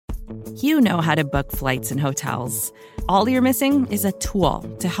You know how to book flights and hotels. All you're missing is a tool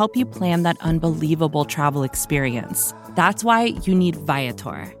to help you plan that unbelievable travel experience. That's why you need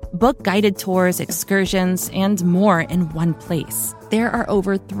Viator. Book guided tours, excursions, and more in one place. There are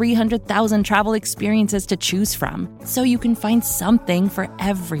over 300,000 travel experiences to choose from, so you can find something for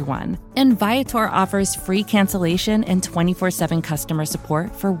everyone. And Viator offers free cancellation and 24/7 customer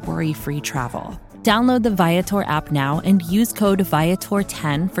support for worry-free travel. Download the Viator app now and use code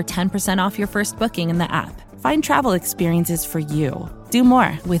Viator10 for 10% off your first booking in the app. Find travel experiences for you. Do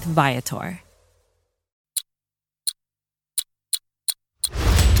more with Viator.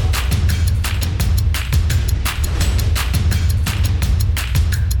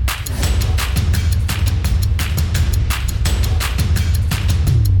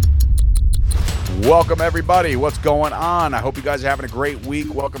 Welcome, everybody. What's going on? I hope you guys are having a great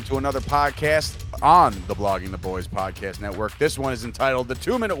week. Welcome to another podcast on the Blogging the Boys Podcast Network. This one is entitled The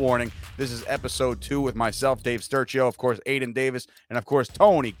 2-Minute Warning. This is episode 2 with myself, Dave Sturchio, of course, Aidan Davis, and of course,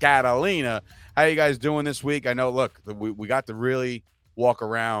 Tony Catalina. How you guys doing this week? I know, look, we got to really walk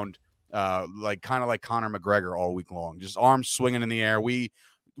around like Conor McGregor all week long, just arms swinging in the air. We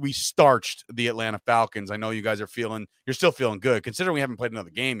starched the Atlanta Falcons. I know you guys you're still feeling good, considering we haven't played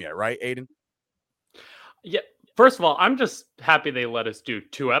another game yet, right, Aidan? Yeah. First of all, I'm just happy they let us do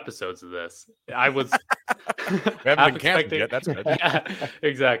 2 episodes of this. I was we haven't been canceled yet. That's good. Yeah,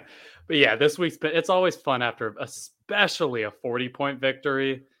 exactly. But yeah, this week's it's always fun after especially a 40-point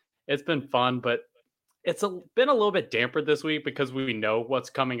victory. It's been fun, but it's been a little bit damper this week because we know what's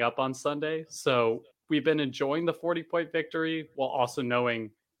coming up on Sunday. So we've been enjoying the 40-point victory while also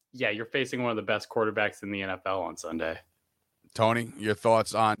knowing, yeah, you're facing one of the best quarterbacks in the NFL on Sunday. Tony, your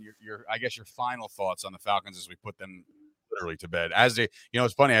thoughts on your final thoughts on the Falcons as we put them literally to bed. As they,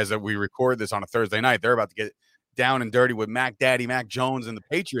 it's funny, as we record this on a Thursday night, they're about to get down and dirty with Mac Jones and the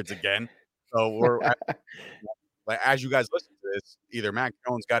Patriots again. So we're as you guys listen to this, either Mac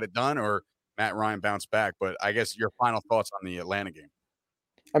Jones got it done or Matt Ryan bounced back. But I guess your final thoughts on the Atlanta game.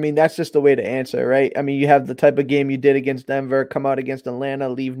 I mean, that's just the way to answer, right? I mean, you have the type of game you did against Denver, come out against Atlanta,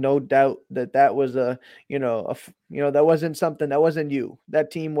 leave no doubt that was that wasn't something, that wasn't you. That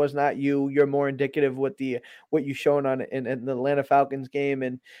team was not you. You're more indicative with what you've shown in the Atlanta Falcons game.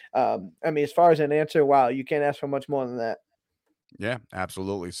 And I mean, as far as an answer, wow, you can't ask for much more than that. Yeah,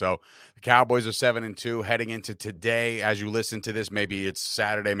 absolutely. So the Cowboys are 7-2 heading into today. As you listen to this, maybe it's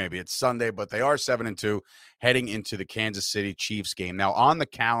Saturday, maybe it's Sunday, but they are 7-2 heading into the Kansas City Chiefs game. Now on the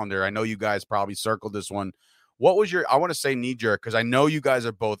calendar, I know you guys probably circled this one. What was I want to say knee jerk, because I know you guys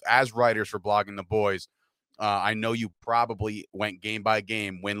are both as writers for Blogging the Boys. I know you probably went game by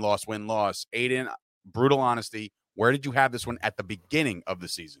game, win, loss. Aidan, brutal honesty. Where did you have this one at the beginning of the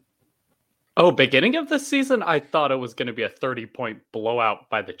season? Oh, beginning of the season, I thought it was going to be a 30-point blowout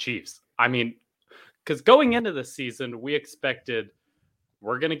by the Chiefs. I mean, because going into the season, we expected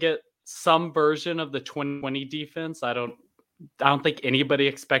we're going to get some version of the 2020 defense. I don't think anybody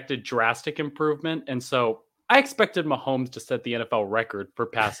expected drastic improvement. And so I expected Mahomes to set the NFL record for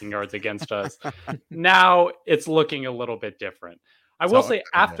passing yards against us. Now it's looking a little bit different. I will say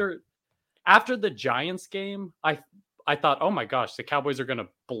after the Giants game, I thought, oh my gosh, the Cowboys are going to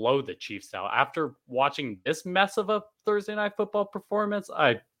blow the Chiefs out. After watching this mess of a Thursday night football performance,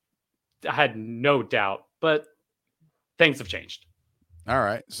 I had no doubt, but things have changed. All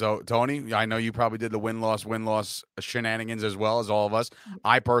right. So, Tony, I know you probably did the win-loss shenanigans as well as all of us.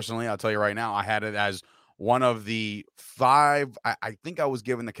 I personally, I'll tell you right now, I had it as one of the 5. I think I was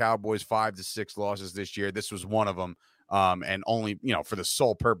giving the Cowboys 5 to 6 losses this year. This was one of them. And only, for the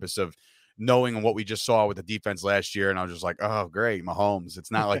sole purpose of knowing what we just saw with the defense last year. And I was just like, oh, great, Mahomes.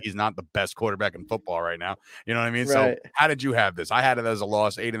 It's not like he's not the best quarterback in football right now. You know what I mean? Right. So how did you have this? I had it as a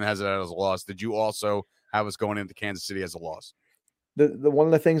loss. Aidan has it as a loss. Did you also have us going into Kansas City as a loss? The one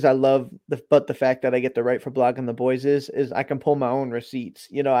of the things I love, but the fact that I get to write for Blogging the Boys is I can pull my own receipts.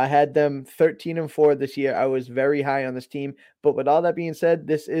 I had them 13-4 this year. I was very high on this team, but with all that being said,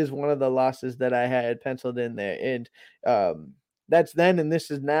 this is one of the losses that I had penciled in there. And that's then, and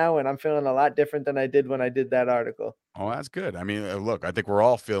this is now, and I'm feeling a lot different than I did when I did that article. Oh, that's good. I mean, look, I think we're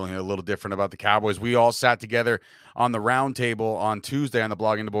all feeling a little different about the Cowboys. We all sat together on the round table on Tuesday on the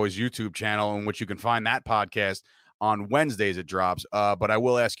Blogging the Boys YouTube channel, in which you can find that podcast on Wednesdays. It drops. But I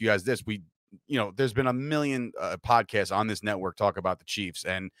will ask you guys this. There's been a million podcasts on this network talk about the Chiefs,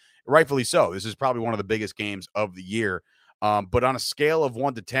 and rightfully so. This is probably one of the biggest games of the year. But on a scale of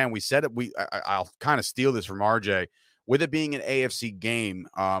 1 to 10, we said it. I'll kind of steal this from RJ. With it being an AFC game,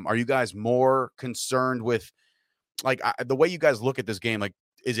 are you guys more concerned with, the way you guys look at this game? Like,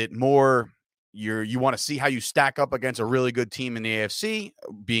 is it more you want to see how you stack up against a really good team in the AFC,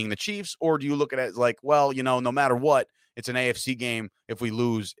 being the Chiefs, or do you look at it as like, well, no matter what, it's an AFC game. If we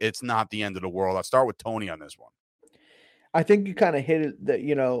lose, it's not the end of the world. I'll start with Tony on this one. I think you kind of hit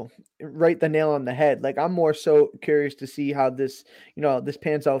it, right the nail on the head. Like, I'm more so curious to see how this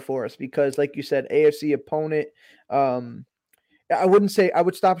pans out for us, because like you said, AFC opponent, I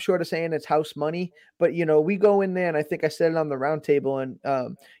would stop short of saying it's house money, but we go in there, and I think I said it on the round table, and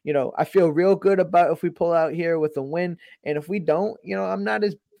I feel real good about if we pull out here with a win, and if we don't, I'm not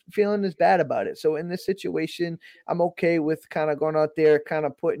feeling as bad about it. So in this situation, I'm okay with kind of going out there, kind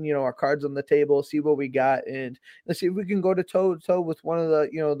of putting, our cards on the table, see what we got, and let's see if we can go to toe to toe with one of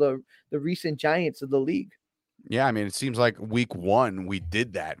the recent giants of the league. Yeah, I mean, it seems like week 1 we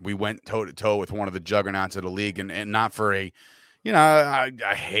did that. We went toe to toe with one of the juggernauts of the league, and not for a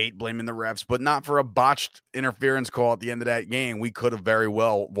I hate blaming the refs, but not for a botched interference call at the end of that game. We could have very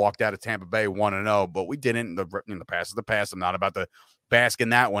well walked out of Tampa Bay 1-0, but we didn't. The past is the past. I'm not about to bask in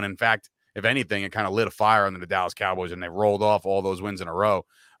that one. In fact, if anything, it kind of lit a fire under the Dallas Cowboys, and they rolled off all those wins in a row.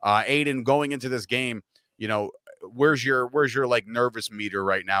 Aidan, going into this game, where's your like nervous meter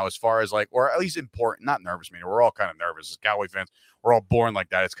right now, as far as like, or at least important, not nervous meter. We're all kind of nervous as Cowboy fans. We're all born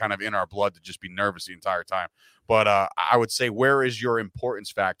like that. It's kind of in our blood to just be nervous the entire time. But I would say, where is your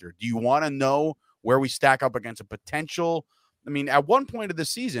importance factor? Do you want to know where we stack up against a potential? I mean, at one point of the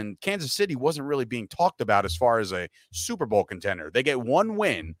season, Kansas City wasn't really being talked about as far as a Super Bowl contender. They get one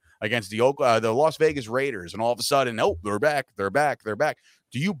win against the Las Vegas Raiders, and all of a sudden, they're back.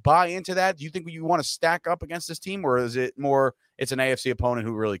 Do you buy into that? Do you think you want to stack up against this team, or is it more it's an AFC opponent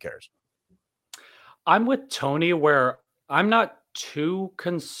who really cares? I'm with Tony, where I'm not too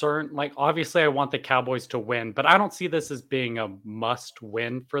concerned. Like, obviously I want the Cowboys to win, but I don't see this as being a must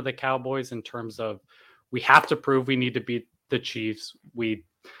win for the Cowboys in terms of we have to prove we need to beat the Chiefs.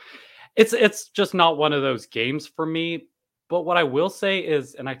 It's just not one of those games for me. But what I will say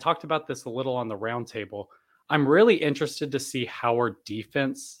is, and I talked about this a little on the roundtable, I'm really interested to see how our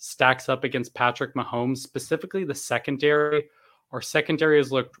defense stacks up against Patrick Mahomes, specifically the secondary. Our secondary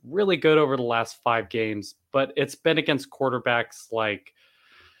has looked really good over the last 5 games, but it's been against quarterbacks like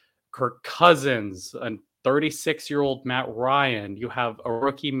Kirk Cousins, a 36-year-old Matt Ryan. You have a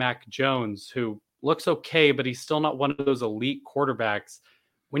rookie Mac Jones who looks okay, but he's still not one of those elite quarterbacks.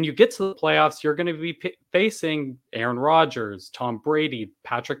 When you get to the playoffs, you're going to be facing Aaron Rodgers, Tom Brady,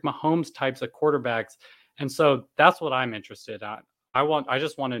 Patrick Mahomes types of quarterbacks. And so that's what I'm interested in. I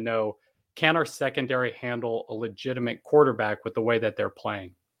just want to know, can our secondary handle a legitimate quarterback with the way that they're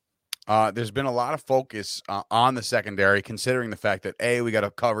playing? There's been a lot of focus on the secondary, considering the fact that A, we got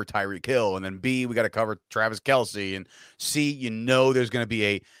to cover Tyreek Hill, and then B, we got to cover Travis Kelce, and C, there's going to be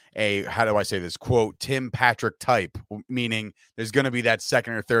a how do I say this, quote, Tim Patrick type, meaning there's going to be that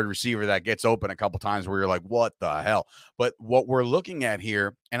second or third receiver that gets open a couple times where you're like, what the hell? But what we're looking at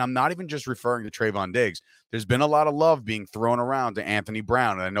here, and I'm not even just referring to Trayvon Diggs, there's been a lot of love being thrown around to Anthony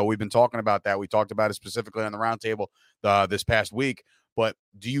Brown, and I know we've been talking about that. We talked about it specifically on the roundtable this past week. But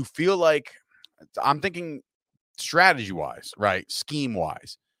do you feel like, I'm thinking strategy-wise, right,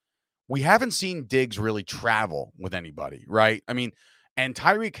 scheme-wise, we haven't seen Diggs really travel with anybody, right? I mean, and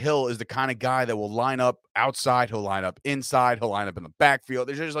Tyreek Hill is the kind of guy that will line up outside, he'll line up inside, he'll line up in the backfield.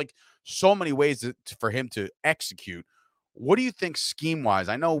 There's just like so many ways for him to execute. What do you think scheme-wise?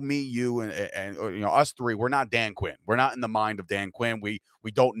 I know me, you, and us three, we're not Dan Quinn. We're not in the mind of Dan Quinn. We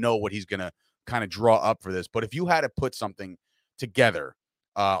don't know what he's going to kind of draw up for this. But if you had to put something together,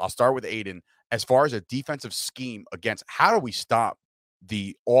 I'll start with Aidan, as far as a defensive scheme against, how do we stop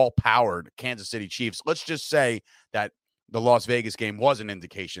the all-powered Kansas City Chiefs? Let's just say that the Las Vegas game was an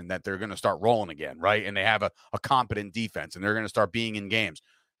indication that they're going to start rolling again, right? And they have a competent defense, and they're going to start being in games.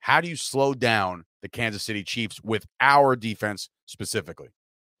 How do you slow down the Kansas City Chiefs with our defense specifically?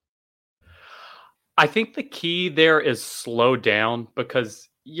 I think the key there is slow down, because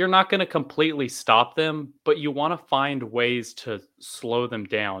you're not going to completely stop them, but you want to find ways to slow them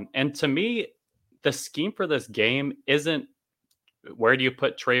down. And to me, the scheme for this game isn't where do you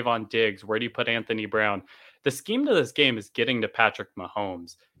put Trayvon Diggs? Where do you put Anthony Brown? The scheme to this game is getting to Patrick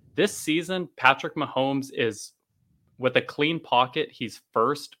Mahomes. This season, Patrick Mahomes is, with a clean pocket, he's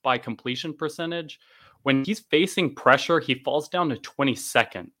first by completion percentage. When he's facing pressure, he falls down to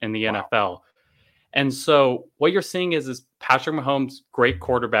 22nd in the NFL. And so what you're seeing is Patrick Mahomes, great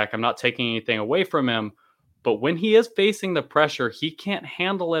quarterback. I'm not taking anything away from him, but when he is facing the pressure, he can't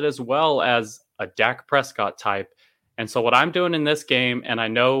handle it as well as a Dak Prescott type. And so what I'm doing in this game, and I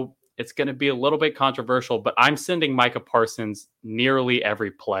know it's going to be a little bit controversial, but I'm sending Micah Parsons nearly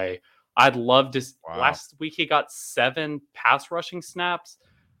every play. I'd love to. Wow. Last week he got 7 pass rushing snaps.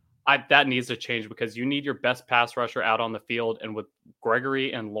 That needs to change because you need your best pass rusher out on the field. And with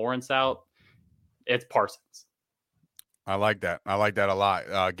Gregory and Lawrence out, it's Parsons. I like that. I like that a lot.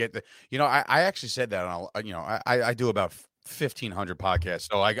 I actually said that on, I do about 1,500 podcasts,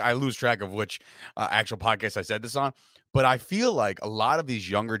 so I lose track of which actual podcast I said this on. But I feel like a lot of these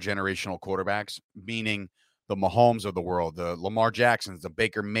younger generational quarterbacks, meaning the Mahomes of the world, the Lamar Jacksons, the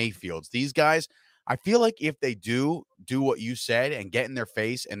Baker Mayfields, these guys, I feel like if they do what you said and get in their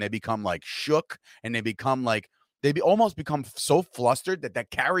face and they become like shook and they become like almost become so flustered that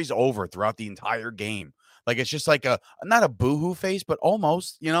carries over throughout the entire game. Like it's just like not a boohoo face, but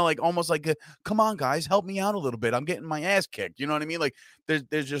almost, almost like a, come on, guys, help me out a little bit. I'm getting my ass kicked. You know what I mean? Like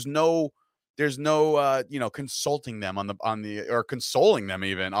there's just no consulting them or consoling them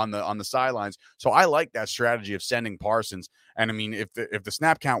even on the sidelines. So I like that strategy of sending Parsons. And I mean, if the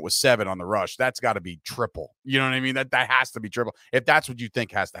snap count was 7 on the rush, that's got to be triple. You know what I mean? That has to be triple. If that's what you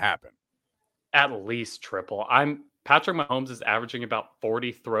think has to happen. At least triple. Patrick Mahomes is averaging about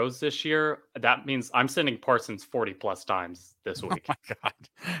 40 throws this year. That means I'm sending Parsons 40 plus times this week. Oh my God.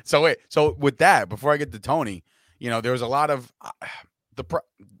 So with that, before I get to Tony, there was a lot of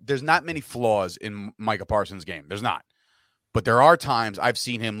there's not many flaws in Micah Parsons' game. There's not. But there are times I've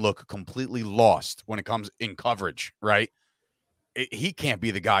seen him look completely lost when it comes in coverage, right? He can't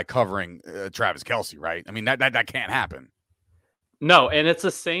be the guy covering Travis Kelce, right? I mean, that can't happen. No, and it's the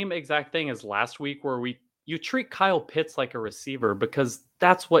same exact thing as last week where you treat Kyle Pitts like a receiver because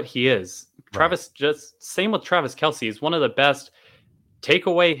that's what he is. Right. Same with Travis Kelce. He's one of the best. Take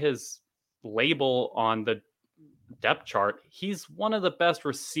away his label on the depth chart. He's one of the best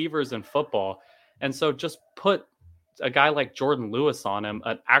receivers in football. And so just put a guy like Jordan Lewis on him,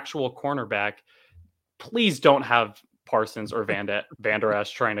 an actual cornerback. Please don't have Parsons or Van Der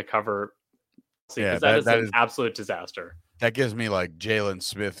Esch trying to cover. Because that is an absolute disaster. That gives me like Jalen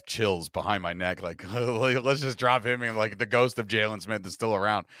Smith chills behind my neck. Like, let's just drop him in. Like the ghost of Jalen Smith is still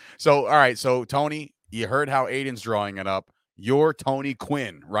around. So, all right. So, Tony, you heard how Aidan's drawing it up. You're Tony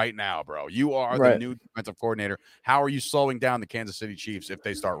Quinn right now, bro. You are the new defensive coordinator. How are you slowing down the Kansas City Chiefs if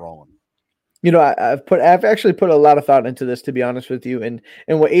they start rolling? I've actually put a lot of thought into this, to be honest with you. And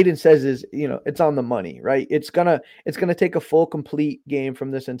what Aidan says is, it's on the money, right? It's gonna take a full complete game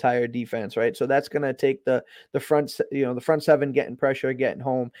from this entire defense, right? So that's gonna take the front, the front seven getting pressure, getting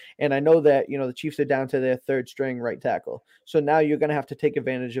home. And I know that, the Chiefs are down to their third string right tackle. So now you're gonna have to take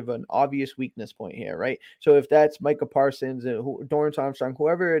advantage of an obvious weakness point here, right? So if that's Micah Parsons and Dorrance Armstrong,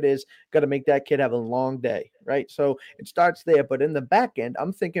 whoever it is, got to make that kid have a long day, right? So it starts there. But in the back end,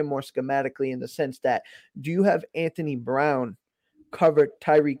 I'm thinking more schematically, in the sense that, do you have Anthony Brown cover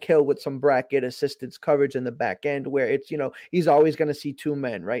Tyreek Hill with some bracket assistance coverage in the back end where it's, he's always going to see two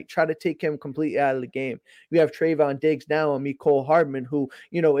men, right? Try to take him completely out of the game. You have Trayvon Diggs now and Mecole Hardman, who,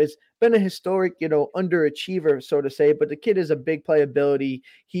 has been a historic, underachiever, so to say, but the kid is a big playability.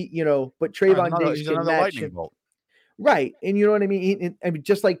 But Trayvon Diggs can match him. Right. And you know what I mean? I mean,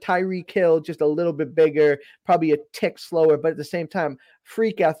 just like Tyreek Hill, just a little bit bigger, probably a tick slower, but at the same time,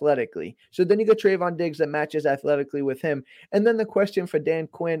 freak athletically. So then you got Trayvon Diggs that matches athletically with him. And then the question for Dan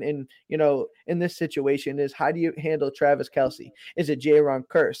Quinn in this situation is, how do you handle Travis Kelce? Is it Jaron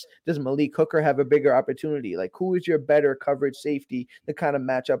Kearse? Does Malik Hooker have a bigger opportunity? Like, who is your better coverage safety to kind of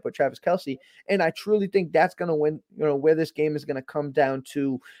match up with Travis Kelce? And I truly think that's going to win, where this game is going to come down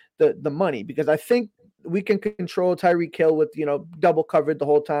to the money, because I think we can control Tyreek Hill with, double covered the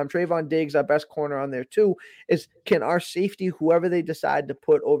whole time. Trayvon Diggs, our best corner on there too, can our safety, whoever they decide to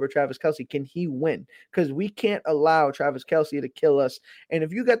put over Travis Kelce, can he win? Because we can't allow Travis Kelce to kill us. And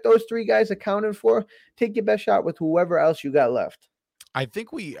if you got those three guys accounted for, take your best shot with whoever else you got left. I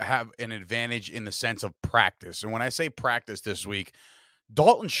think we have an advantage in the sense of practice. And when I say practice this week,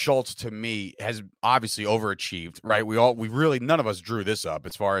 Dalton Schultz, to me, has obviously overachieved, right? We really, none of us drew this up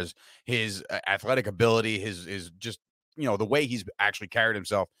as far as his athletic ability, his just, the way he's actually carried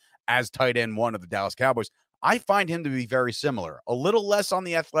himself as tight end one of the Dallas Cowboys. I find him to be very similar, a little less on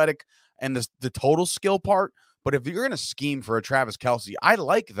the athletic and the total skill part. But if you're going to scheme for a Travis Kelce, I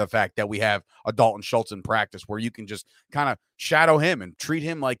like the fact that we have a Dalton Schultz in practice where you can just kind of shadow him and treat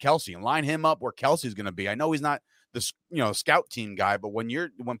him like Kelce and line him up where Kelce's going to be. I know he's not the scout team guy, but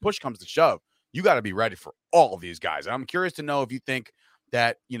when push comes to shove, you got to be ready for all of these guys. And I'm curious to know if you think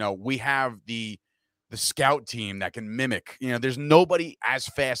that, we have the scout team that can mimic, there's nobody as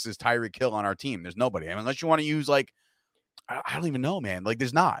fast as Tyreek Hill on our team. There's nobody. I mean, unless you want to use like, I don't even know, man. Like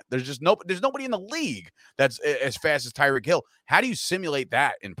there's nobody in the league that's as fast as Tyreek Hill. How do you simulate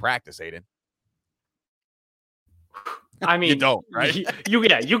that in practice, Aidan? I mean, you don't, right?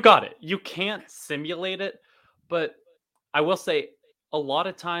 You got it. You can't simulate it. But I will say, a lot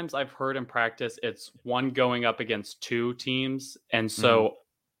of times I've heard in practice it's one going up against two teams. And so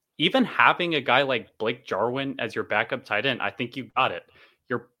even having a guy like Blake Jarwin as your backup tight end, I think you got it.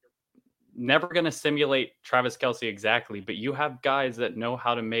 You're never going to simulate Travis Kelce exactly, but you have guys that know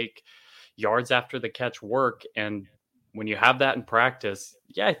how to make yards after the catch work. And when you have that in practice,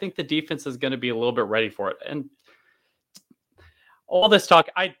 yeah, I think the defense is going to be a little bit ready for it. And all this talk,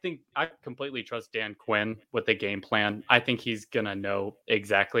 I think I completely trust Dan Quinn with the game plan. I think he's going to know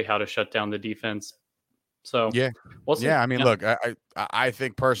exactly how to shut down the defense. So Yeah. we'll see. Yeah. I mean, look, I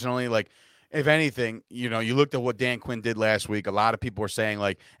think personally, like, if anything, you looked at what Dan Quinn did last week. A lot of people were saying,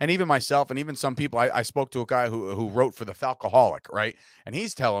 like, and even myself, and even some people, I spoke to a guy who wrote for the Falcoholic, right? And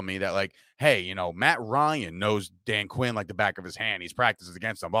he's telling me that, like, hey, Matt Ryan knows Dan Quinn like the back of his hand. He's practices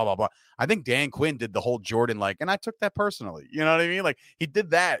against him, blah, blah, blah. I think Dan Quinn did the whole Jordan, like, and I took that personally. You know what I mean? Like, he did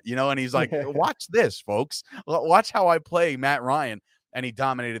that, and he's like, watch this, folks. Watch how I play Matt Ryan. And he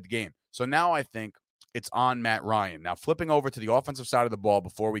dominated the game. So now I think it's on Matt Ryan. Now, flipping over to the offensive side of the ball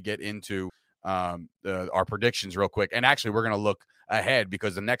before we get into our predictions real quick. And actually, we're going to look ahead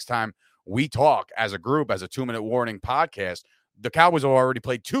because the next time we talk as a group, as a 2-minute warning podcast, the Cowboys have already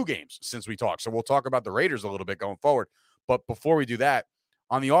played 2 games since we talked. So we'll talk about the Raiders a little bit going forward. But before we do that,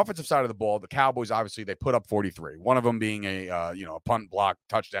 on the offensive side of the ball, the Cowboys, obviously, they put up 43, one of them being a punt block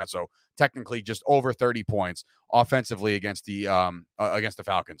touchdown. So technically just over 30 points offensively against the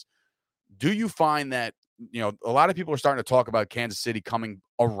Falcons. Do you find that, a lot of people are starting to talk about Kansas City coming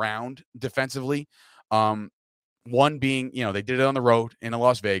around defensively? One being, they did it on the road in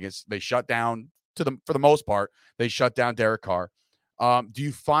Las Vegas. They shut down for the most part, they shut down Derek Carr. Do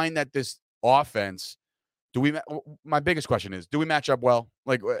you find that this offense, my biggest question is, do we match up well?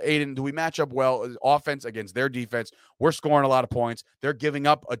 Like, Aidan, do we match up well offense against their defense? We're scoring a lot of points. They're giving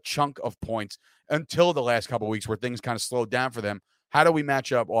up a chunk of points until the last couple of weeks where things kind of slowed down for them. How do we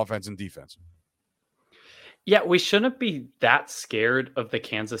match up offense and defense? Yeah, we shouldn't be that scared of the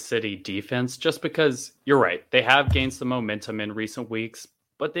Kansas City defense just because you're right. They have gained some momentum in recent weeks,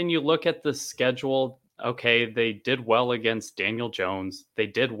 but then you look at the schedule. Okay, they did well against Daniel Jones. They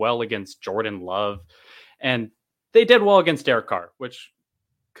did well against Jordan Love, and they did well against Derek Carr, which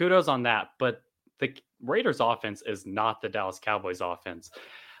kudos on that. But the Raiders offense is not the Dallas Cowboys offense,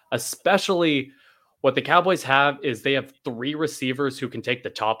 especially what the Cowboys have is they have 3 receivers who can take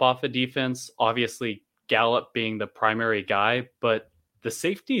the top off of defense. Obviously, Gallup being the primary guy, but the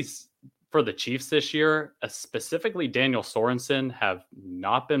safeties for the Chiefs this year, specifically Daniel Sorensen, have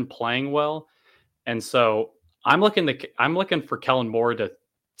not been playing well. And so I'm looking for Kellen Moore to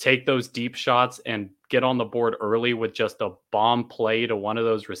take those deep shots and get on the board early with just a bomb play to one of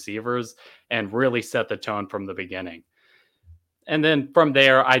those receivers and really set the tone from the beginning. And then from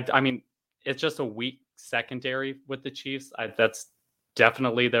there, I mean, it's just a weak secondary with the Chiefs. That's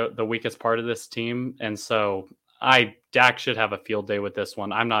definitely the weakest part of this team. And so Dak should have a field day with this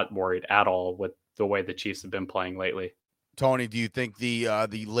one. I'm not worried at all with the way the Chiefs have been playing lately. Tony, do you think the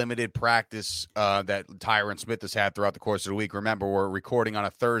limited practice that Tyron Smith has had throughout the course of the week? Remember, we're recording on a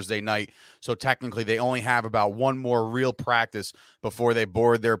Thursday night, so technically they only have about one more real practice before they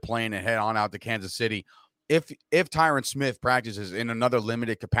board their plane and head on out to Kansas City. If Tyron Smith practices in another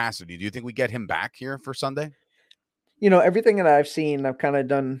limited capacity, do you think we get him back here for Sunday? Everything that I've seen, I've kind of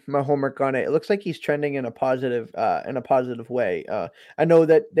done my homework on it. It looks like he's trending in a positive way. I know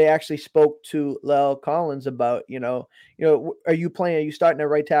that they actually spoke to Lel Collins about, are you starting at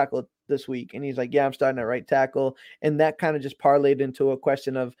right tackle this week? And he's like, yeah, I'm starting at right tackle. And that kind of just parlayed into a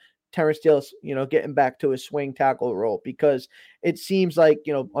question of Terrence Steele, getting back to his swing tackle role, because it seems like,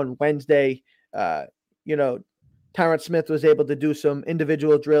 on Wednesday, Tyron Smith was able to do some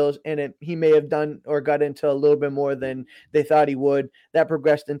individual drills, and he may have done or got into a little bit more than they thought he would. That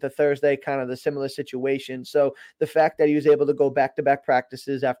progressed into Thursday, kind of the similar situation. So the fact that he was able to go back-to-back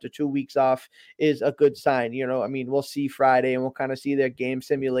practices after 2 weeks off is a good sign. I mean, we'll see Friday, and we'll kind of see their game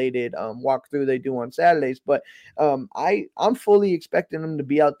simulated walkthrough they do on Saturdays. But I'm fully expecting him to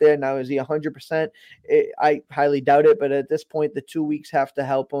be out there. Now, is he 100%? I highly doubt it, but at this point, the 2 weeks have to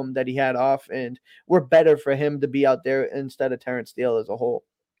help him that he had off, and we're better for him to be out there instead of Terrence Steele as a whole.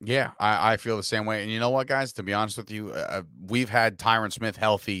 Yeah, I feel the same way. And you know what, guys? To be honest with you, we've had Tyron Smith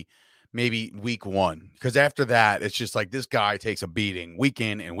healthy maybe week 1, because after that, it's just like this guy takes a beating week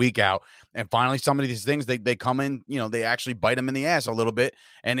in and week out. And finally, some of these things, they come in, they actually bite him in the ass a little bit,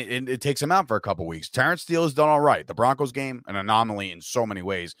 and it takes him out for a couple weeks. Terrence Steele has done all right. The Broncos game, an anomaly in so many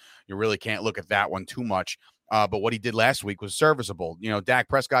ways. You really can't look at that one too much. But what he did last week was serviceable. Dak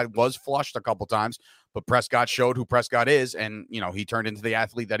Prescott was flushed a couple times, but Prescott showed who Prescott is, and he turned into the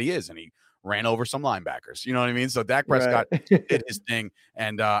athlete that he is, and he ran over some linebackers. You know what I mean? So Dak Prescott Right. did his thing,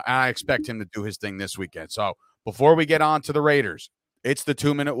 and I expect him to do his thing this weekend. So before we get on to the Raiders, it's the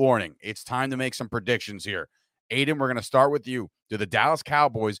 2-minute warning. It's time to make some predictions here. Aidan, we're going to start with you. Do the Dallas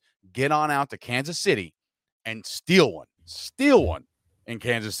Cowboys get on out to Kansas City and steal one in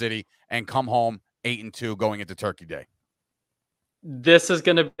Kansas City and come home 8-2 going into Turkey Day? This is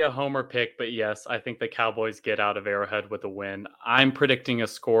going to be a homer pick, but yes, I think the Cowboys get out of Arrowhead with a win. I'm predicting a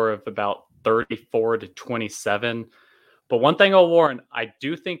score of about 34-27. But one thing I'll warn, I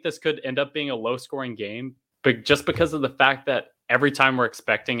do think this could end up being a low-scoring game, but just because of the fact that every time we're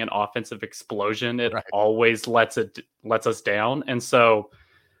expecting an offensive explosion, it always lets us down. And so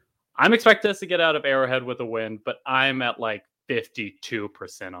I'm expecting us to get out of Arrowhead with a win, but I'm at like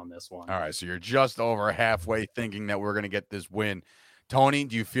 52% on this one. All right, so you're just over halfway thinking that we're going to get this win. Tony,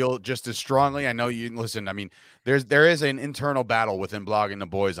 do you feel just as strongly? I know you listen. I mean, there is an internal battle within Blogging the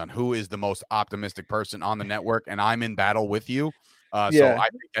Boys on who is the most optimistic person on the network, and I'm in battle with you. So I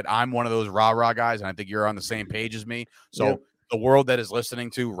think that I'm one of those rah-rah guys, and I think you're on the same page as me. So the world that is listening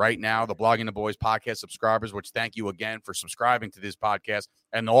to right now, the Blogging the Boys podcast subscribers, which thank you again for subscribing to this podcast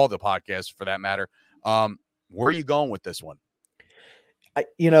and all the podcasts for that matter. Where are you going with this one? I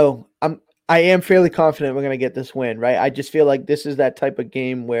am fairly confident we're going to get this win, right? I just feel like this is that type of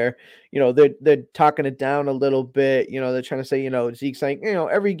game where, they're talking it down a little bit. They're trying to say, Zeke's saying,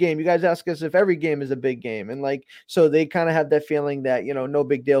 every game, you guys ask us if every game is a big game. And so they kind of have that feeling that, no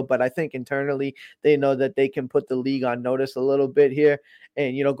big deal. But I think internally they know that they can put the league on notice a little bit here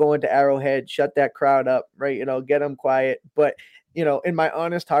and, go into Arrowhead, shut that crowd up, right? Get them quiet. But in my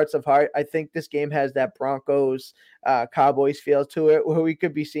honest hearts of heart, I think this game has that Broncos Cowboys feel to it where we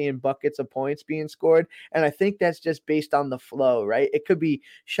could be seeing buckets of points being scored. And I think that's just based on the flow, right? It could be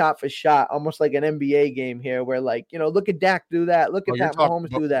shot for shot, almost like an NBA game here where look at Dak do that. Look at Pat Mahomes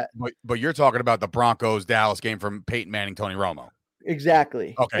do that. But you're talking about the Broncos Dallas game from Peyton Manning, Tony Romo.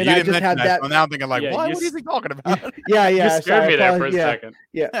 Exactly. Okay, and you I didn't just have that. that. So now I'm thinking what is he talking about? Yeah. You scared me there for a second.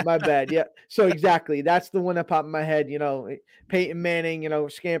 Yeah, my bad. Yeah. So exactly, that's the one that popped in my head. Peyton Manning,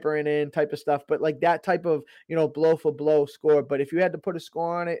 scampering in type of stuff, but that type of blow for blow score. But if you had to put a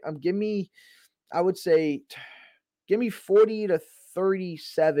score on it, give me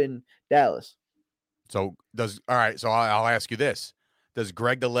 40-37 Dallas. So I'll ask you this. Does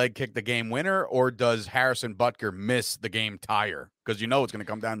Greg the Leg kick the game winner, or does Harrison Butker miss the game tire? Because it's going to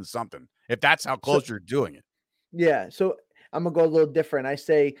come down to something. If that's how close you're doing it. Yeah, so I'm going to go a little different. I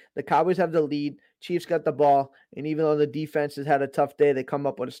say the Cowboys have the lead. Chiefs got the ball. And even though the defense has had a tough day, they come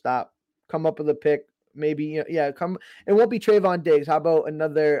up with a stop, come up with a pick. Maybe, it won't be Trayvon Diggs. How about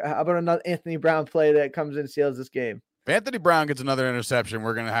another Anthony Brown play that comes in and seals this game? If Anthony Brown gets another interception,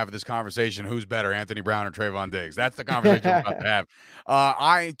 we're going to have this conversation. Who's better, Anthony Brown or Trayvon Diggs? That's the conversation we're about to have.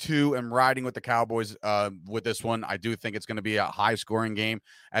 I, too, am riding with the Cowboys with this one. I do think it's going to be a high-scoring game.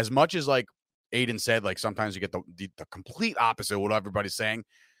 As much as, Aidan said, sometimes you get the complete opposite of what everybody's saying.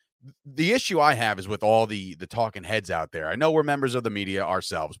 The issue I have is with all the talking heads out there. I know we're members of the media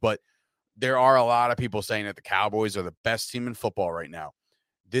ourselves, but there are a lot of people saying that the Cowboys are the best team in football right now.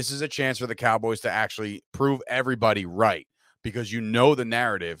 This is a chance for the Cowboys to actually prove everybody right, because the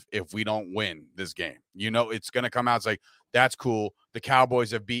narrative if we don't win this game. It's going to come out. It's like, that's cool. The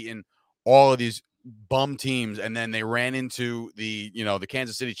Cowboys have beaten all of these bum teams, and then they ran into the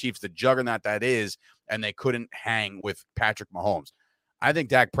Kansas City Chiefs, the juggernaut that is, and they couldn't hang with Patrick Mahomes. I think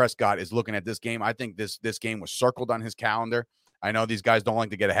Dak Prescott is looking at this game. I think this game was circled on his calendar. I know these guys don't like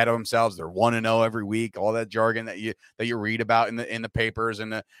to get ahead of themselves. They're 1-0 every week. All that jargon that you read about in the papers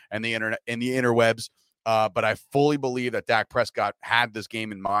and the internet and the interwebs. But I fully believe that Dak Prescott had this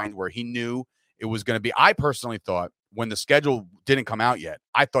game in mind, where he knew it was going to be. I personally thought, when the schedule didn't come out yet,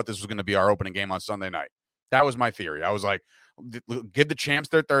 I thought this was going to be our opening game on Sunday night. That was my theory. I was like, give the champs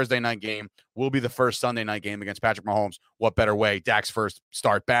their Thursday night game. We'll be the first Sunday night game against Patrick Mahomes. What better way? Dak's first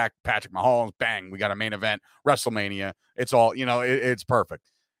start back. Patrick Mahomes, bang. We got a main event, WrestleMania. It's all, it's perfect.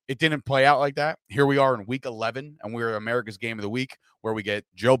 It didn't play out like that. Here we are in week 11, and we're America's Game of the Week, where we get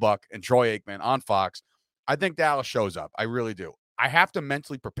Joe Buck and Troy Aikman on Fox. I think Dallas shows up. I really do. I have to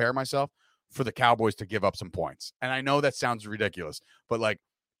mentally prepare myself for the Cowboys to give up some points. And I know that sounds ridiculous, but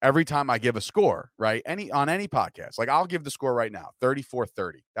every time I give a score, right, on any podcast, I'll give the score right now,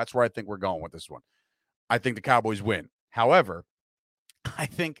 34-30. That's where I think we're going with this one. I think the Cowboys win. However, I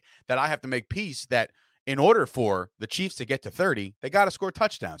think that I have to make peace that in order for the Chiefs to get to 30, they got to score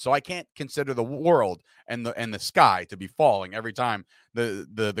touchdowns. So I can't consider the world and the sky to be falling every time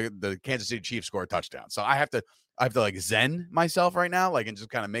the Kansas City Chiefs score a touchdown. So I have to zen myself right now, and just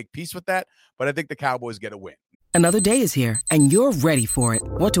kind of make peace with that. But I think the Cowboys get a win. Another day is here, and you're ready for it.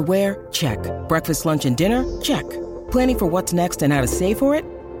 What to wear? Check. Breakfast, lunch, and dinner? Check. Planning for what's next and how to save for it?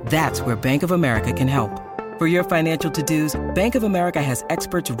 That's where Bank of America can help. For your financial to-dos, Bank of America has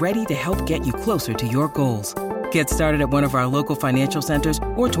experts ready to help get you closer to your goals. Get started at one of our local financial centers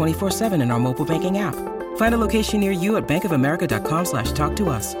or 24/7 in our mobile banking app. Find a location near you at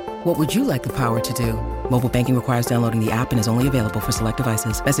bankofamerica.com/talktous. What would you like the power to do? Mobile banking requires downloading the app and is only available for select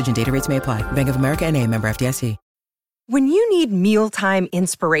devices. Message and data rates may apply. Bank of America N.A., member FDIC. When you need mealtime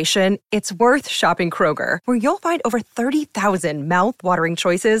inspiration, it's worth shopping Kroger, where you'll find over 30,000 mouth-watering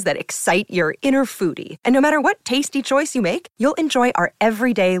choices that excite your inner foodie. And no matter what tasty choice you make, you'll enjoy our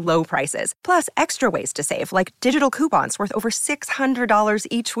everyday low prices, plus extra ways to save, like digital coupons worth over $600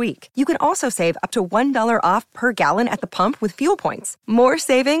 each week. You can also save up to $1 off per gallon at the pump with fuel points. More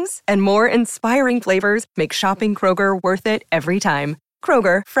savings and more inspiring flavors make shopping Kroger worth it every time.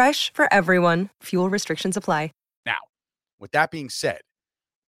 Kroger, fresh for everyone. Fuel restrictions apply. Now, with that being said,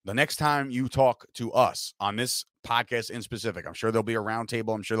 the next time you talk to us on this podcast in specific, I'm sure there'll be a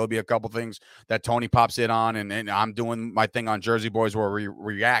roundtable. I'm sure there'll be a couple things that Tony pops in on, and I'm doing my thing on Jersey Boys where we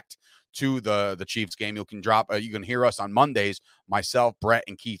react to the Chiefs game. You can hear us on Mondays, myself, Brett,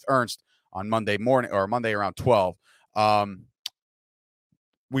 and Keith Ernst on Monday morning or Monday around 12.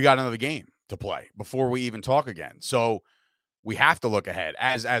 We got another game to play before we even talk again. So we have to look ahead.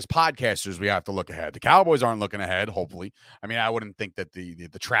 As podcasters, we have to look ahead. The Cowboys aren't looking ahead, hopefully. I mean, I wouldn't think that the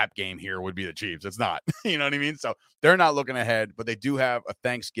trap game here would be the Chiefs. It's not. You know what I mean? So they're not looking ahead, but they do have a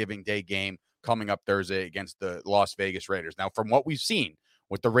Thanksgiving Day game coming up Thursday against the Las Vegas Raiders. Now, from what we've seen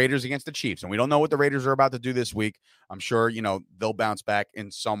with the Raiders against the Chiefs, and we don't know what the Raiders are about to do this week, I'm sure, they'll bounce back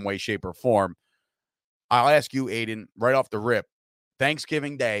in some way, shape, or form. I'll ask you, Aidan, right off the rip,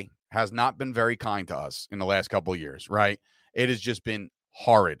 Thanksgiving Day has not been very kind to us in the last couple of years, right? It has just been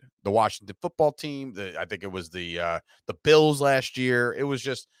horrid. The Washington football team, I think it was the Bills last year. It was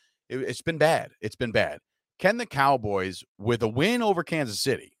just, it's been bad. It's been bad. Can the Cowboys, with a win over Kansas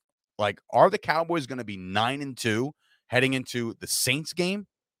City, are the Cowboys going to be 9-2 heading into the Saints game?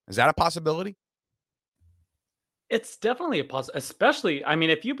 Is that a possibility? It's definitely a possibility, especially,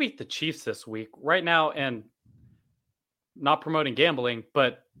 if you beat the Chiefs this week right now, and not promoting gambling,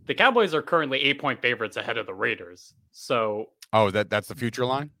 but the Cowboys are currently 8-point favorites ahead of the Raiders. So, that's the future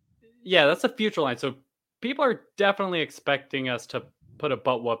line? Yeah, that's the future line. So people are definitely expecting us to put a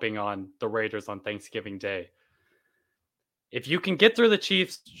butt whooping on the Raiders on Thanksgiving Day. If you can get through the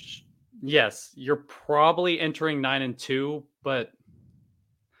Chiefs, yes, you're probably entering 9-2, but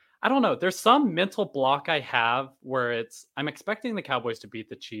I don't know. There's some mental block I have where I'm expecting the Cowboys to beat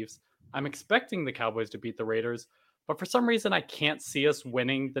the Chiefs. I'm expecting the Cowboys to beat the Raiders. But for some reason, I can't see us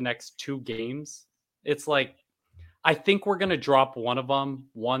winning the next two games. It's I think we're going to drop one of them,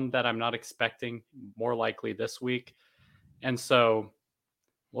 one that I'm not expecting, more likely this week. And so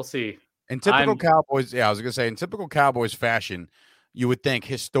we'll see. In typical Cowboys, I was going to say, in typical Cowboys fashion, you would think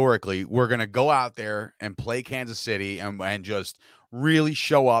historically we're going to go out there and play Kansas City and just really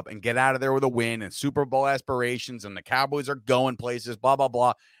show up and get out of there with a win and Super Bowl aspirations, and the Cowboys are going places, blah, blah,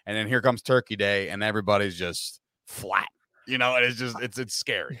 blah. And then here comes Turkey Day, and everybody's just flat, and it's just it's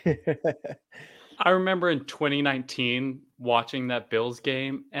scary. I remember in 2019 watching that Bills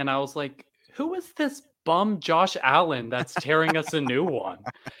game, and I was like, who is this bum Josh Allen that's tearing us a new one?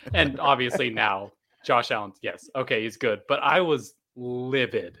 And obviously now Josh Allen, yes, okay, he's good, but I was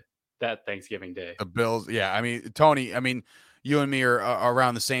livid that Thanksgiving Day. The Bills, Tony, you and me are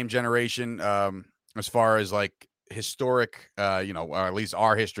around the same generation as far as historic, or at least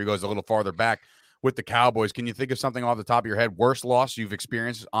our history goes a little farther back. With the Cowboys, can you think of something off the top of your head, worst loss you've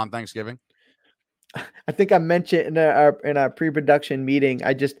experienced on Thanksgiving? I think I mentioned in our pre-production meeting,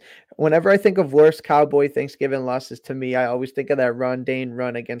 whenever I think of worst Cowboy Thanksgiving losses, to me, I always think of that Ron Dane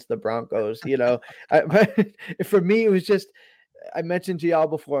run against the Broncos. But for me, it was just, I mentioned to y'all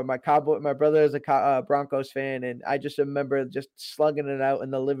before, my brother is a Broncos fan, and I just remember just slugging it out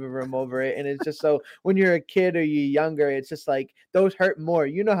in the living room over it. And it's just so, when you're a kid or you're younger, it's just those hurt more.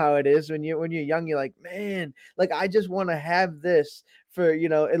 You know how it is when you're young. You're like, man, I just want to have this for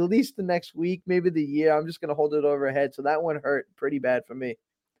at least the next week, maybe the year. I'm just gonna hold it overhead. So that one hurt pretty bad for me.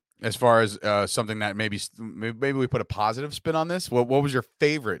 As far as something that maybe we put a positive spin on this, what was your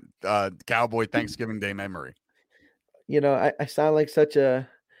favorite Cowboy Thanksgiving Day memory? I sound like such a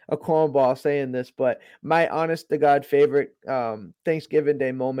cornball saying this, but my honest to God favorite Thanksgiving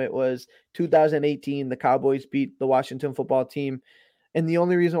Day moment was 2018. The Cowboys beat the Washington football team. And the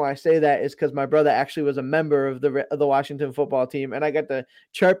only reason why I say that is because my brother actually was a member of the Washington football team, and I got to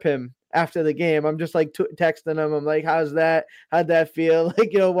chirp him after the game. I'm just like texting them. I'm like, how'd that feel?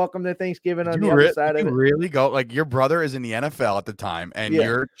 Like, welcome to Thanksgiving on the other side of it. You really go, like, your brother is in the NFL at the time and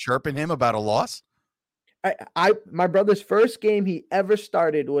you're chirping him about a loss? My brother's first game he ever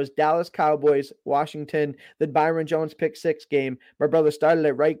started was Dallas Cowboys, Washington, the Byron Jones pick 6 game. My brother started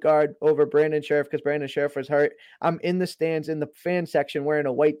at right guard over Brandon Sheriff because Brandon Sheriff was hurt. I'm in the stands in the fan section wearing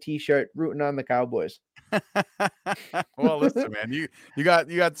a white t-shirt rooting on the Cowboys. Well, listen, man, you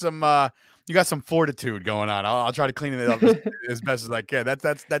got some fortitude going on. I'll try to clean it up as best as I can.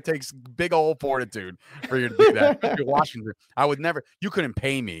 That takes big old fortitude for you to do that. Especially Washington, I would never. You couldn't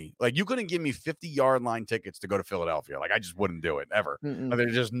pay me, like, you couldn't give me 50-yard line tickets to go to Philadelphia. Like, I just wouldn't do it ever. Like,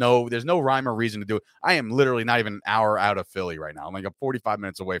 there's no rhyme or reason to do it. I am literally not even an hour out of Philly right now. I'm like 45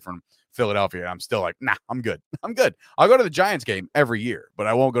 minutes away from Philadelphia. I'm still like, nah, I'm good. I'll go to the Giants game every year, but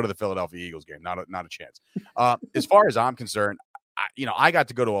I won't go to the Philadelphia Eagles game. Not a chance. As far as I'm concerned, I got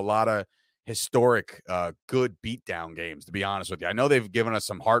to go to a lot of historic, good beatdown games, to be honest with you. I know they've given us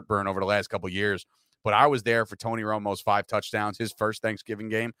some heartburn over the last couple of years, but I was there for Tony Romo's 5 touchdowns, his first Thanksgiving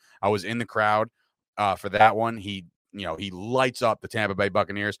game. I was in the crowd for that one. He lights up the Tampa Bay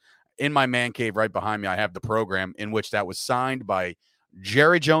Buccaneers. In my man cave right behind me, I have the program in which that was signed by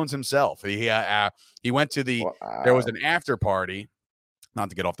Jerry Jones himself. He went to there was an after party, not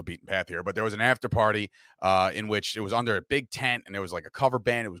to get off the beaten path here, but there was an after party in which it was under a big tent and there was like a cover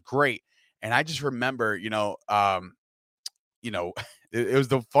band. It was great. And I just remember, it was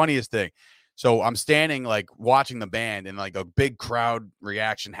the funniest thing. So I'm standing, like, watching the band, and like a big crowd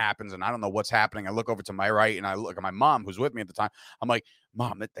reaction happens, and I don't know what's happening. I look over to my right and I look at my mom, who's with me at the time. I'm like,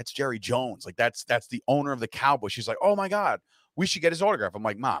 Mom, that's Jerry Jones. Like, that's the owner of the Cowboys. She's like, oh my God, we should get his autograph. I'm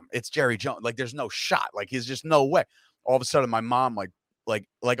like, Mom, it's Jerry Jones. Like, there's no shot. Like, he's just no way. All of a sudden, my mom, like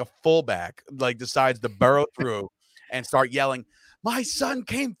a fullback, like, decides to burrow through and start yelling, my son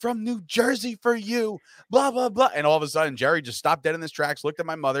came from New Jersey for you, blah, blah, blah. And all of a sudden, Jerry just stopped dead in his tracks, looked at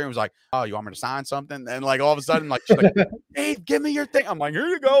my mother and was like, oh, you want me to sign something? And like, all of a sudden, like, she's like, hey, give me your thing. I'm like, here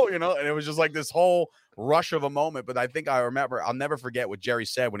you go. And it was just like this whole rush of a moment. But I think I'll never forget what Jerry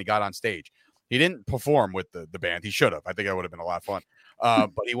said when he got on stage. He didn't perform with the band. He should have. I think that would have been a lot of fun.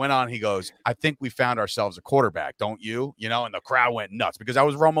 But he went on, he goes, I think we found ourselves a quarterback, don't you? And the crowd went nuts because that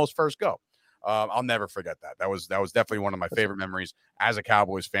was Romo's first go. I'll never forget that. That was definitely one of my favorite memories as a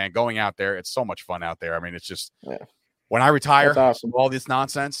Cowboys fan, going out there. It's so much fun out there. I mean, it's just when I retire, awesome. All this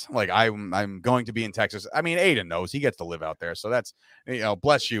nonsense, like, I'm going to be in Texas. I mean, Aidan knows he gets to live out there. So that's,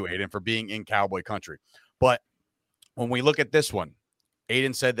 bless you, Aidan, for being in Cowboy country. But when we look at this one,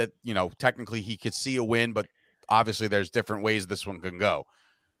 Aidan said that, technically he could see a win, but obviously there's different ways this one can go.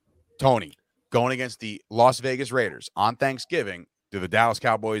 Tony, going against the Las Vegas Raiders on Thanksgiving, do the Dallas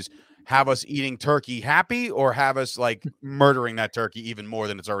Cowboys have us eating turkey happy, or have us, like, murdering that turkey even more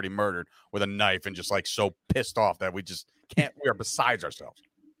than it's already murdered with a knife and just, like, so pissed off that we are besides ourselves?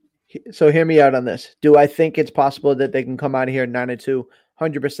 So hear me out on this. Do I think it's possible that they can come out of here 9-2?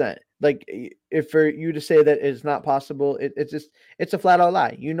 100%. Like, if for you to say that it's not possible, it's a flat out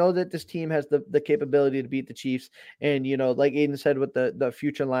lie. You know that this team has the capability to beat the Chiefs, and like Aidan said with the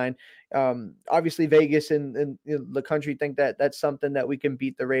future line, obviously Vegas and the country think that that's something that we can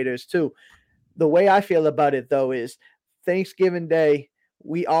beat the Raiders too. The way I feel about it, though, is Thanksgiving Day,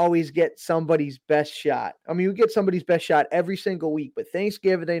 we always get somebody's best shot. I mean, we get somebody's best shot every single week, but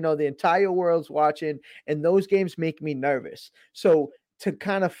Thanksgiving, they know the entire world's watching, and those games make me nervous. So to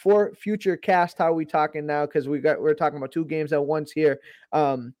kind of future cast how we talking now, because we're talking about 2 games at once here.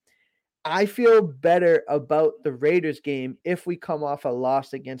 I feel better about the Raiders game if we come off a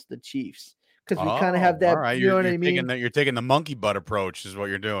loss against the Chiefs, because we kind of have that. Right. You know what I mean? You're taking the monkey butt approach, is what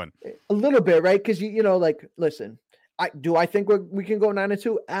you're doing. A little bit, right? Because like, listen. I think we can go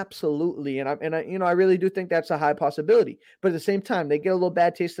 9-2? Absolutely. And I really do think that's a high possibility. But at the same time, they get a little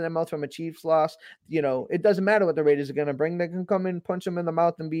bad taste in their mouth from a Chiefs loss. It doesn't matter what the Raiders are going to bring. They can come in, punch them in the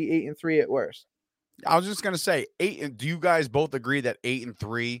mouth, and be 8-3 at worst. I was just going to say, do you guys both agree that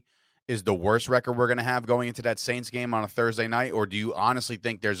 8-3 is the worst record we're going to have going into that Saints game on a Thursday night? Or do you honestly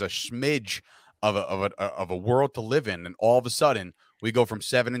think there's a smidge of a world to live in, and all of a sudden we go from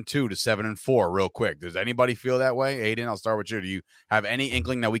 7-2 to 7-4 real quick? Does anybody feel that way? Aidan, I'll start with you. Do you have any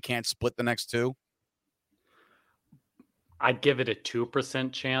inkling that we can't split the next 2? I'd give it a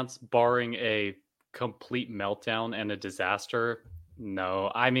 2% chance, barring a complete meltdown and a disaster.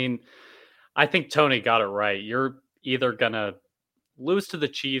 No, I mean, I think Tony got it right. You're either going to lose to the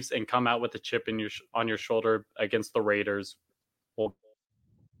Chiefs and come out with a chip on your shoulder against the Raiders. We'll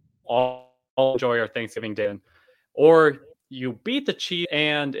all enjoy our Thanksgiving day. Or you beat the Chiefs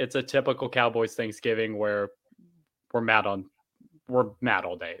and it's a typical Cowboys Thanksgiving where we're mad all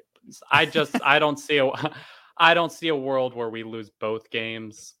day. I don't see a world where we lose both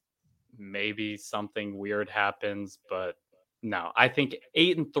games. Maybe something weird happens, but no, I think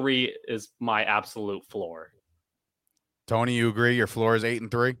 8-3 is my absolute floor. Tony, you agree? Your floor is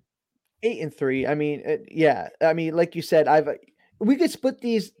 8-3? 8-3. I mean, yeah. I mean, like you said, we could split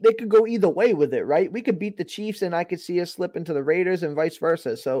these. They could go either way with it, right? We could beat the Chiefs, and I could see us slip into the Raiders, and vice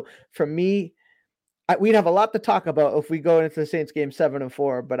versa. So for me, we'd have a lot to talk about if we go into the Saints game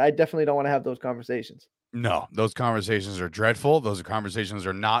 7-4. But I definitely don't want to have those conversations. No, those conversations are dreadful. Those conversations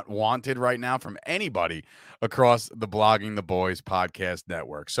are not wanted right now from anybody across the Blogging the Boys podcast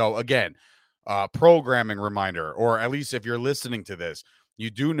network. So again, programming reminder, or at least if you're listening to this, you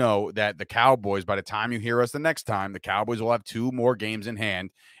do know that the Cowboys, by the time you hear us the next time, the Cowboys will have 2 more games in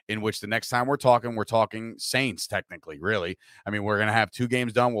hand, in which the next time we're talking Saints, technically, really. I mean, we're going to have 2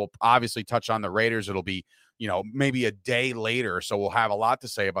 games done. We'll obviously touch on the Raiders. It'll be, maybe a day later. So we'll have a lot to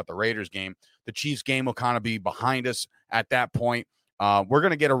say about the Raiders game. The Chiefs game will kind of be behind us at that point. We're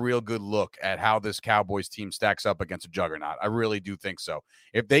going to get a real good look at how this Cowboys team stacks up against a juggernaut. I really do think so.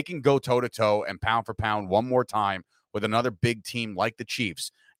 If they can go toe-to-toe and pound for pound one more time with another big team like the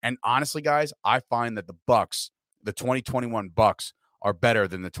Chiefs, and honestly, guys, I find that the 2021 Bucks, are better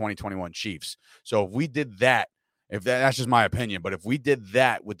than the 2021 Chiefs. So if we did that, that's just my opinion, but if we did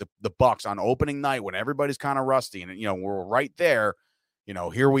that with the Bucks on opening night when everybody's kind of rusty and we're right there,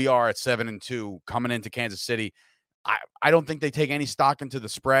 here we are at 7-2 coming into Kansas City. I don't think they take any stock into the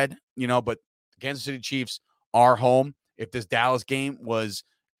spread, but the Kansas City Chiefs are home. If this game was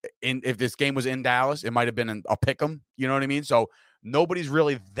in Dallas, it might have been a pick 'em. You know what I mean? So nobody's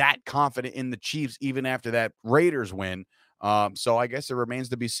really that confident in the Chiefs, even after that Raiders win. So I guess it remains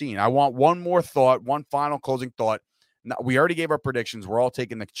to be seen. I want one final closing thought. Now, we already gave our predictions. We're all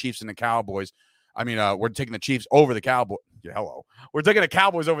taking the Chiefs and the Cowboys. I mean, we're taking the Chiefs over the Cowboys. Yeah, hello. We're taking the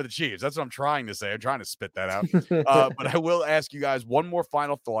Cowboys over the Chiefs. That's what I'm trying to say. I'm trying to spit that out. But I will ask you guys one more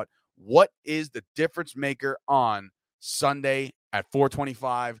final thought. What is the difference maker on Sunday at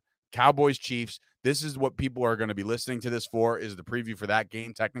 4:25? Cowboys Chiefs. This is what people are going to be listening to this for, is the preview for that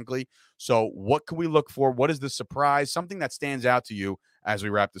game, technically. So what can we look for? What is the surprise? Something that stands out to you as we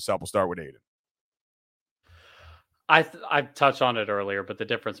wrap this up. We'll start with Aidan. I've touched on it earlier, but the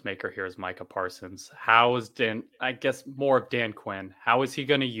difference maker here is Micah Parsons. How is I guess more of Dan Quinn. How is he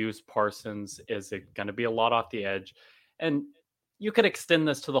going to use Parsons? Is it going to be a lot off the edge? And you could extend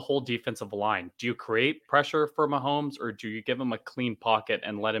this to the whole defensive line. Do you create pressure for Mahomes, or do you give him a clean pocket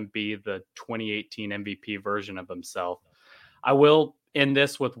and let him be the 2018 MVP version of himself? I will end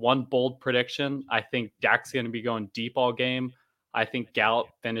this with one bold prediction. I think Dak's going to be going deep all game. I think Gallup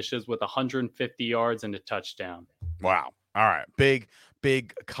finishes with 150 yards and a touchdown. Wow. All right.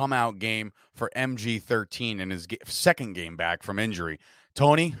 Big come out game for MG13 in his second game back from injury.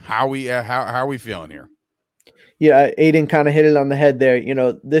 Tony, how are we feeling here? Yeah, Aidan kind of hit it on the head there.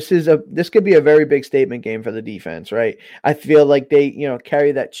 This could be a very big statement game for the defense, right? I feel like they,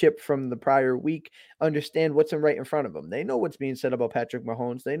 carry that chip from the prior week, understand what's right in front of them. They know what's being said about Patrick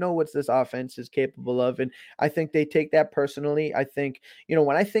Mahomes. They know what this offense is capable of. And I think they take that personally. I think,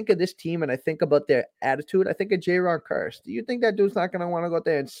 when I think of this team and I think about their attitude, I think of J-Ron Curse. Do you think that dude's not going to want to go out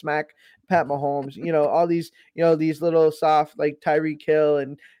there and smack Pat Mahomes? All these, these little soft, like Tyreek Hill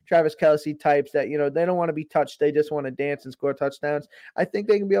and Travis Kelce types that, they don't want to be touched. They just want to dance and score touchdowns. I think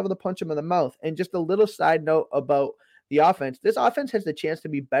they can be able to punch him in the mouth. And just a little side note about the offense. This offense has the chance to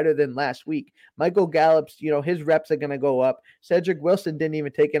be better than last week. Michael Gallup's, his reps are going to go up. Cedric Wilson didn't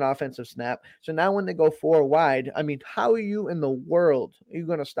even take an offensive snap. So now when they go 4 wide, I mean, how are you in the world are you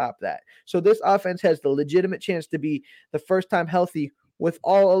going to stop that? So this offense has the legitimate chance to be the first time healthy with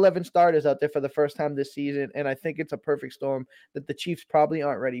all 11 starters out there for the first time this season. And I think it's a perfect storm that the Chiefs probably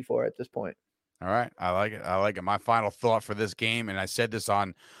aren't ready for at this point. All right. I like it. My final thought for this game, and I said this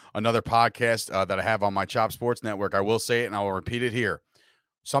on another podcast that I have on my Chop Sports Network. I will say it, and I will repeat it here.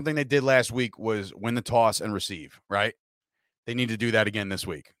 Something they did last week was win the toss and receive, right? They need to do that again this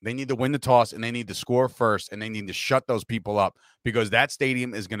week. They need to win the toss, and they need to score first, and they need to shut those people up, because that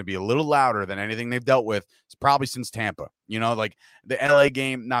stadium is going to be a little louder than anything they've dealt with. It's probably since Tampa. Like the LA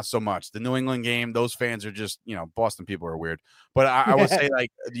game, not so much. The New England game, those fans are just, Boston people are weird. But I would say, like,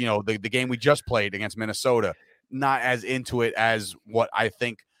 the game we just played against Minnesota, not as into it as what I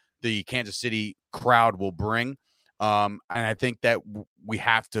think the Kansas City crowd will bring. And I think that we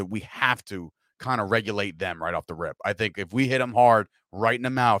have to kind of regulate them right off the rip. I think if we hit them hard right in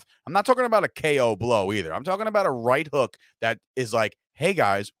the mouth, I'm not talking about a KO blow either. I'm talking about a right hook that is like, hey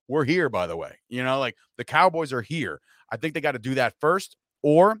guys, we're here, by the way. Like the Cowboys are here. I think they got to do that first,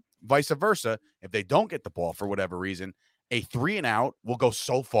 or vice versa. If they don't get the ball for whatever reason, a 3-and-out will go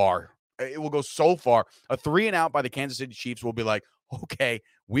so far. It will go so far. A 3-and-out by the Kansas City Chiefs will be like, okay,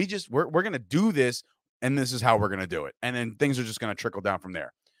 we're going to do this, and this is how we're going to do it. And then things are just going to trickle down from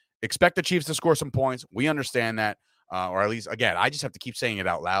there. Expect the Chiefs to score some points. We understand that. Or at least, again, I just have to keep saying it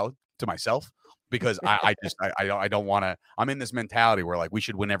out loud to myself because I don't want to. I'm in this mentality where like we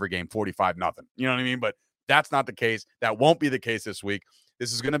should win every game 45-0. You know what I mean? But that's not the case. That won't be the case this week.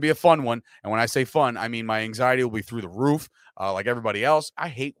 This is going to be a fun one. And when I say fun, I mean my anxiety will be through the roof like everybody else. I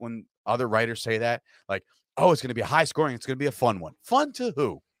hate when other writers say that. Like, oh, it's going to be high scoring. It's going to be a fun one. Fun to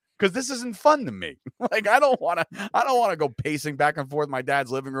who? Because this isn't fun to me. Like, I don't want to go pacing back and forth in my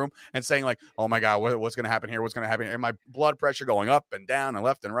dad's living room and saying like, oh my God, what's going to happen here? What's going to happen here? And my blood pressure going up and down and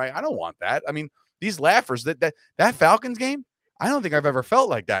left and right. I don't want that. I mean, these laughers, that Falcons game, I don't think I've ever felt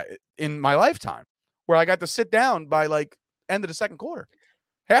like that in my lifetime, where I got to sit down by like end of the second quarter.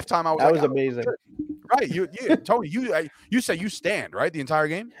 Halftime, that was amazing. Right. Tony, you said you stand, right? The entire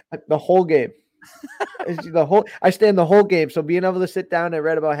game? The whole game. I stand the whole game. So being able to sit down and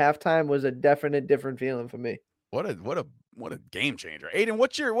read about halftime was a definite different feeling for me. What a game changer. Aidan,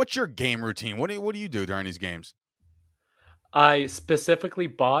 what's your game routine? What do you do during these games? I specifically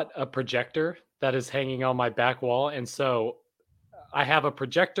bought a projector that is hanging on my back wall. And so I have a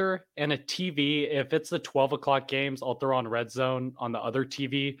projector and a TV. If it's the 12 o'clock games, I'll throw on Red Zone on the other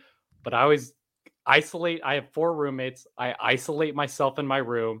TV. But I always isolate. I have 4 roommates. I isolate myself in my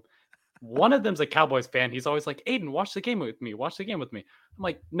room. One of them's a Cowboys fan. He's always like, Aidan, watch the game with me. Watch the game with me. I'm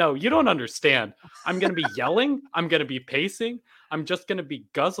like, no, you don't understand. I'm going to be yelling. I'm going to be pacing. I'm just going to be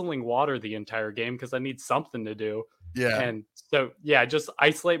guzzling water the entire game because I need something to do. Yeah. And so, yeah, just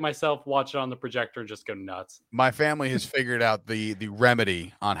isolate myself, watch it on the projector, and just go nuts. My family has figured out the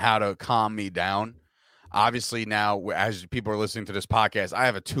remedy on how to calm me down. Obviously, now, as people are listening to this podcast, I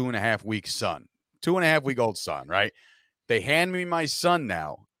have a 2.5-week son, 2.5-week-old son, right? They hand me my son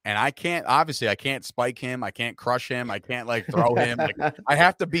now. And I can't spike him. I can't crush him. I can't like throw him. Like, I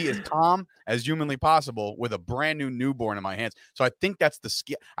have to be as calm as humanly possible with a brand new newborn in my hands. So I think that's the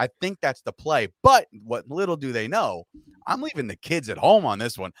skill. I think that's the play. But what little do they know, I'm leaving the kids at home on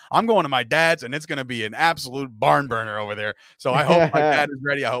this one. I'm going to my dad's, and it's going to be an absolute barn burner over there. So I hope my dad is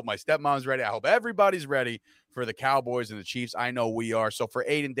ready. I hope my stepmom's ready. I hope everybody's ready for the Cowboys and the Chiefs. I know we are. So for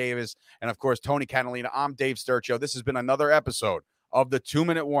Aidan Davis and, of course, Tony Catalina, I'm Dave Sturchio. This has been another episode of the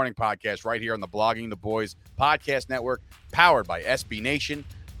 2-Minute Warning podcast right here on the Blogging the Boys podcast network, powered by SB Nation.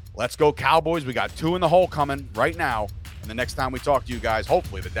 Let's go Cowboys. We got 2 in the hole coming right now. And the next time we talk to you guys,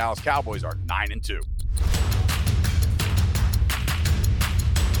 hopefully the Dallas Cowboys are 9-2.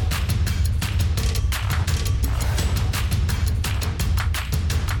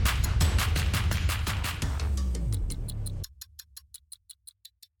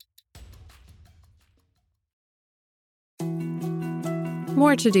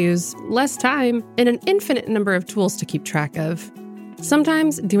 More to-dos, less time, and an infinite number of tools to keep track of.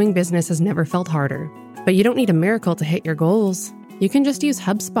 Sometimes doing business has never felt harder, but you don't need a miracle to hit your goals. You can just use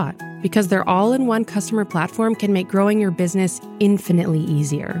HubSpot, because their all-in-one customer platform can make growing your business infinitely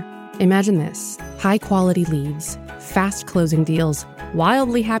easier. Imagine this: high-quality leads, fast closing deals,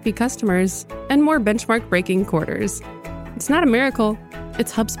 wildly happy customers, and more benchmark-breaking quarters. It's not a miracle,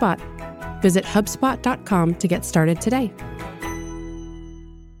 it's HubSpot. Visit HubSpot.com to get started today.